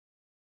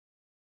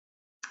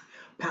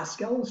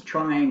Pascal's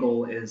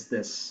triangle is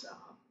this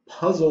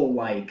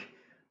puzzle-like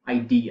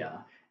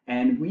idea,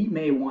 and we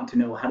may want to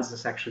know how does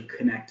this actually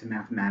connect to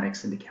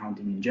mathematics and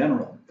accounting in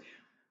general.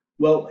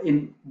 Well,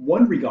 in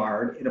one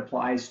regard, it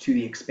applies to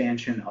the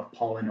expansion of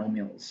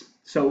polynomials.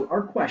 So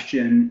our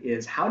question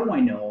is, how do I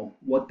know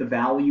what the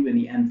value in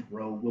the nth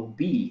row will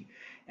be?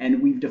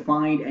 And we've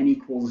defined n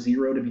equals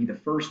 0 to be the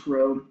first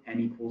row, n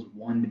equals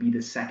 1 to be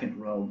the second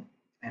row,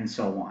 and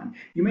so on.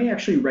 You may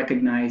actually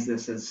recognize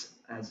this as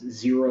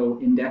zero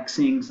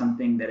indexing,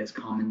 something that is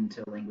common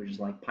to languages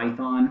like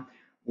Python,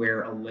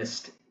 where a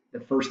list,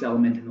 the first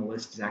element in the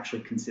list is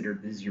actually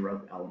considered the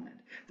 0th element.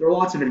 There are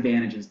lots of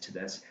advantages to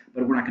this,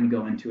 but we're not going to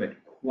go into it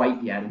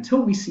quite yet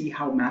until we see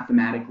how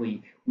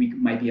mathematically we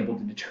might be able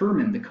to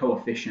determine the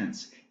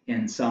coefficients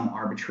in some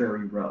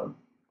arbitrary row.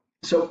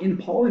 So in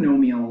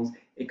polynomials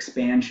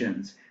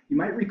expansions, you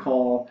might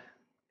recall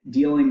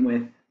dealing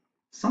with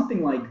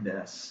something like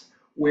this,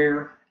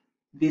 where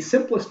the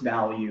simplest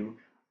value,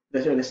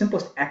 the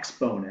simplest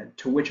exponent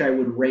to which I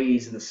would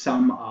raise the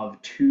sum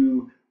of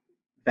two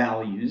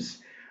values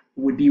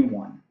would be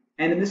 1.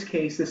 And in this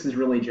case, this is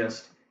really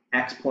just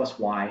x plus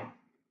y.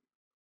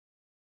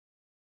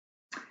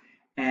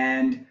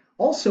 And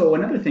also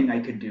another thing I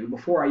could do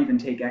before I even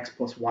take x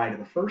plus y to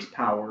the first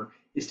power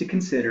is to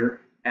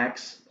consider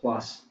x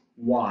plus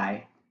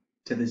y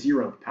to the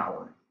 0th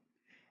power.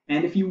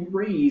 And if you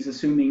raise,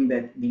 assuming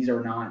that these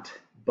are not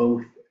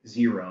both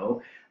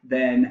 0,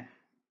 then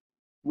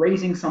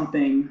raising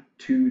something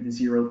to the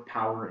 0th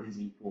power is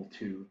equal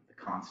to the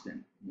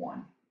constant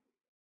 1.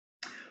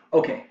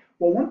 Okay,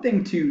 well, one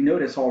thing to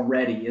notice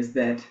already is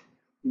that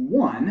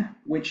 1,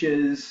 which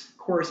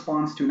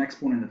corresponds to an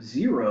exponent of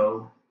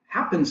 0,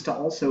 happens to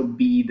also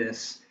be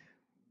this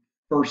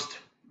first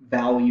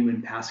value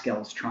in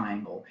Pascal's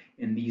triangle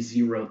in the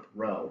 0th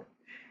row.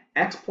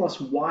 X plus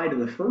y to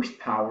the first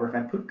power, if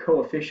I put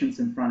coefficients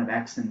in front of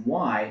x and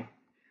y,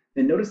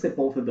 then notice that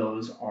both of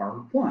those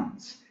are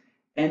 1s.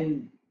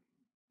 And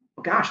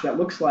gosh, that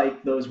looks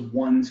like those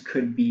 1s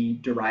could be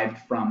derived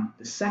from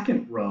the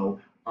second row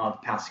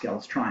of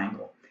Pascal's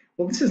triangle.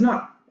 Well, this is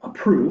not a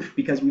proof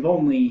because we've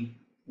only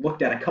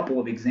looked at a couple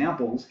of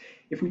examples.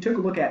 If we took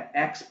a look at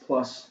x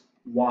plus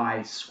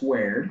y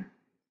squared,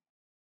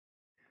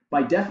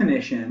 by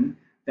definition,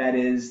 that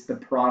is the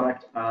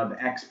product of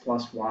x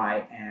plus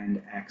y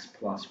and x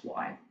plus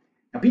y.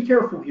 Now be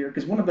careful here,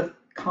 because one of the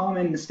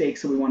common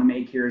mistakes that we want to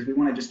make here is we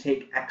want to just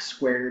take x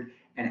squared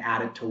and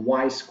add it to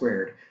y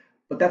squared.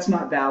 But that's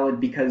not valid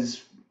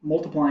because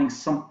multiplying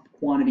some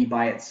quantity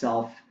by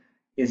itself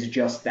is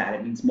just that.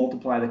 It means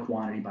multiply the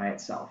quantity by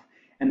itself.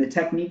 And the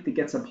technique that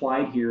gets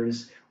applied here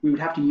is we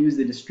would have to use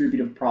the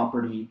distributive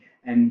property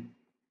and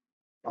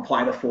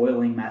apply the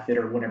foiling method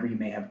or whatever you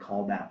may have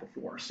called that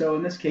before. So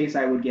in this case,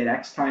 I would get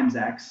x times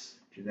x,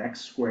 which is x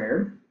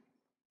squared,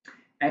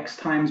 x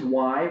times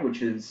y,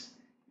 which is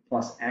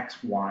plus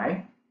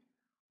xy,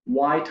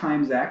 y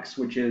times x,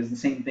 which is the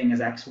same thing as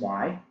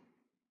xy,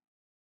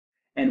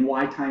 and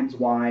y times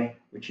y,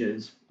 which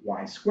is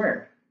y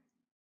squared.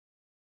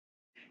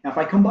 Now, if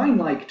I combine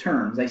like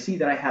terms, I see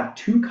that I have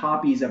two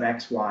copies of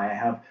xy. I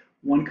have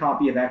one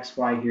copy of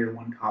xy here,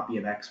 one copy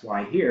of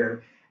xy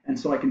here. And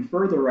so I can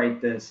further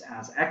write this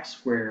as x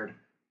squared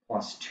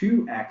plus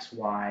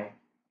 2xy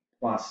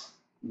plus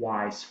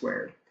y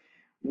squared,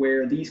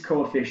 where these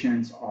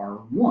coefficients are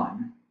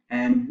 1.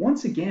 And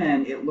once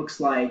again, it looks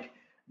like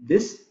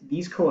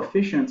these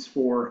coefficients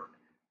for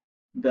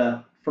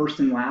the first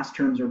and last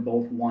terms are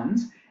both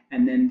 1s,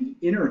 and then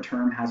the inner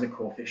term has a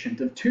coefficient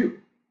of 2.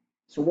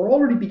 So we're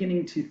already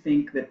beginning to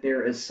think that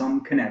there is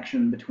some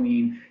connection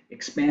between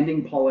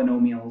expanding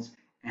polynomials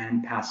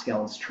and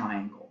Pascal's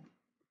triangle.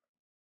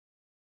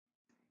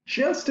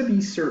 Just to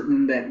be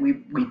certain that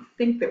we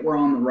think that we're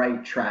on the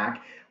right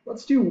track,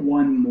 let's do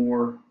one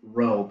more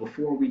row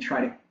before we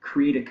try to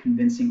create a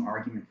convincing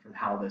argument for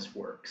how this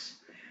works.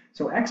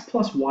 So x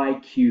plus y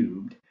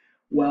cubed,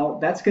 well,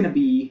 that's going to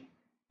be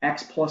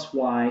x plus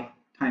y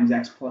times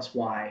x plus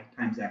y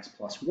times x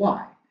plus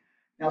y.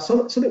 Now,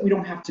 so that we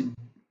don't have to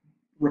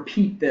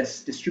repeat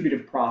this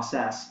distributive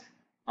process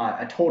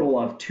a total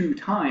of 2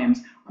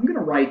 times, I'm going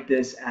to write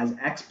this as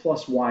x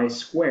plus y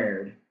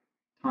squared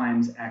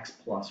times x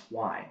plus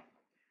y.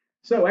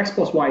 So x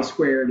plus y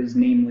squared is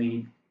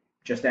namely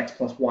just x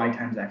plus y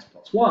times x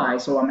plus y,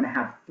 so I'm going to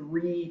have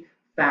 3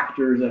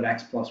 factors of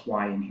x plus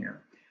y in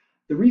here.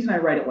 The reason I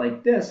write it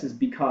like this is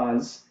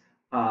because,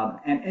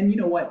 and you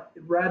know what,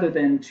 rather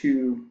than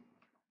to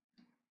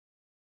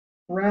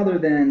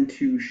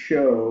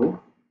show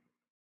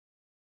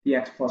the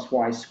x plus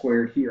y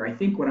squared here, I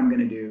think what I'm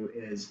going to do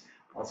is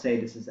I'll say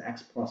this is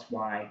x plus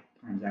y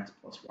times x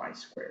plus y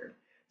squared.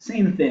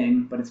 Same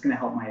thing, but it's going to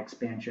help my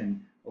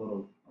expansion a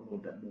little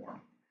bit more.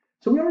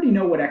 So we already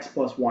know what x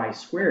plus y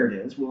squared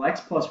is. Well,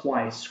 x plus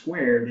y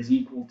squared is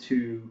equal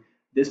to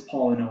this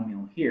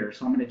polynomial here.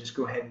 So I'm going to just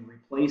go ahead and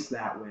replace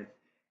that with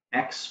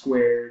x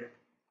squared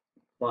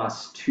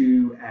plus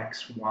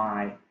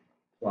 2xy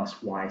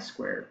plus y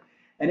squared.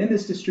 And in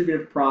this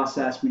distributive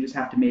process, we just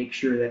have to make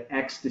sure that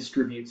x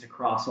distributes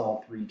across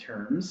all 3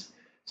 terms.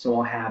 So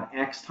I'll have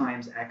x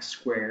times x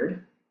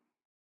squared,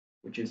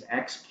 which is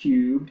x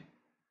cubed,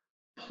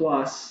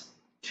 plus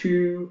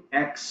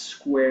 2x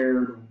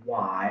squared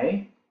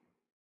y,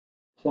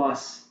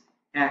 plus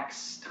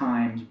x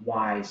times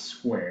y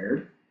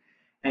squared.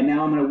 And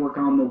now I'm going to work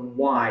on the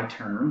y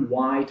term,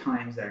 y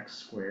times x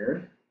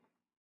squared,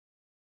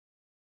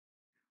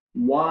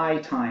 y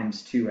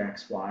times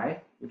 2xy,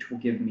 which will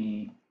give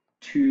me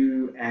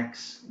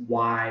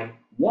 2xyy,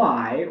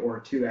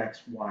 or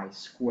 2xy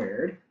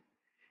squared,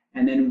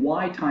 and then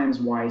y times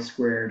y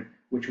squared,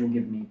 which will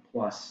give me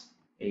plus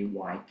a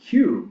y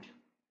cubed.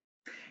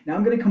 Now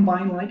I'm going to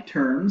combine like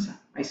terms.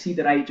 I see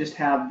that I just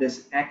have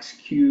this x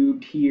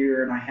cubed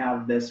here, and I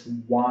have this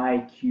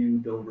y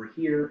cubed over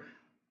here,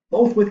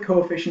 both with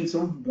coefficients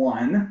of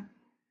 1.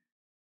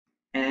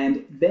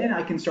 And then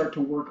I can start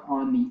to work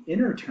on the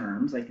inner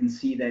terms. I can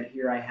see that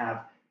here I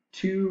have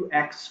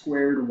 2x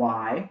squared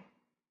y,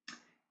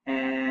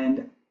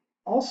 and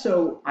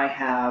also I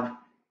have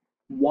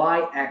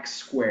yx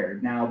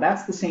squared. Now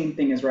that's the same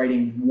thing as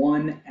writing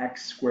 1x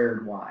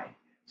squared y.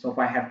 So if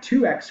I have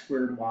 2x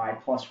squared y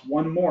plus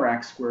one more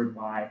x squared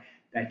y,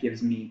 that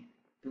gives me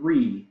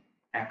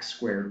 3x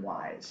squared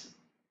y's.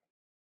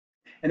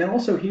 And then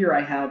also here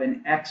I have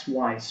an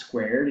xy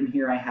squared, and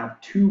here I have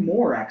 2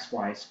 more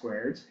xy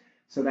squareds.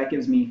 So that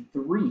gives me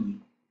 3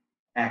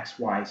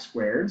 xy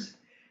squareds.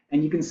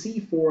 And you can see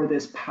for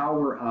this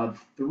power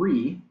of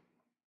 3, if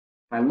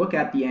I look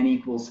at the n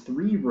equals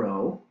 3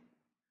 row,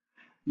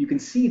 you can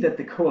see that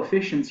the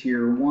coefficients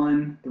here,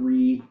 1,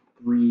 3,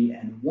 3,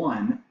 and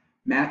 1,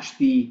 match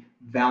the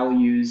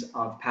values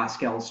of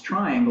Pascal's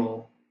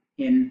triangle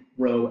in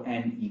row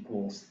n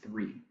equals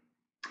 3.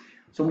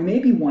 So we may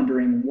be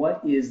wondering,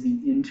 what is the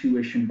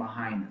intuition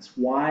behind this?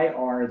 Why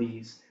are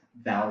these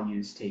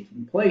values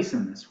taking place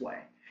in this way?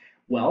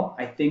 Well,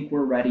 I think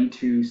we're ready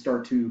to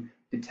start to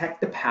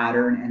detect the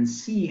pattern and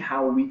see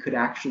how we could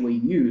actually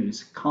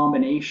use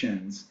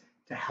combinations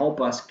to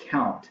help us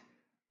count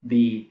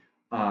the,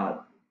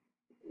 or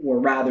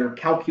rather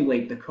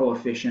calculate the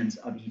coefficients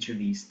of each of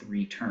these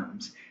 3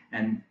 terms.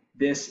 And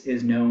this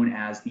is known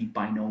as the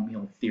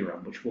binomial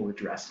theorem, which we'll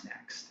address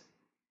next.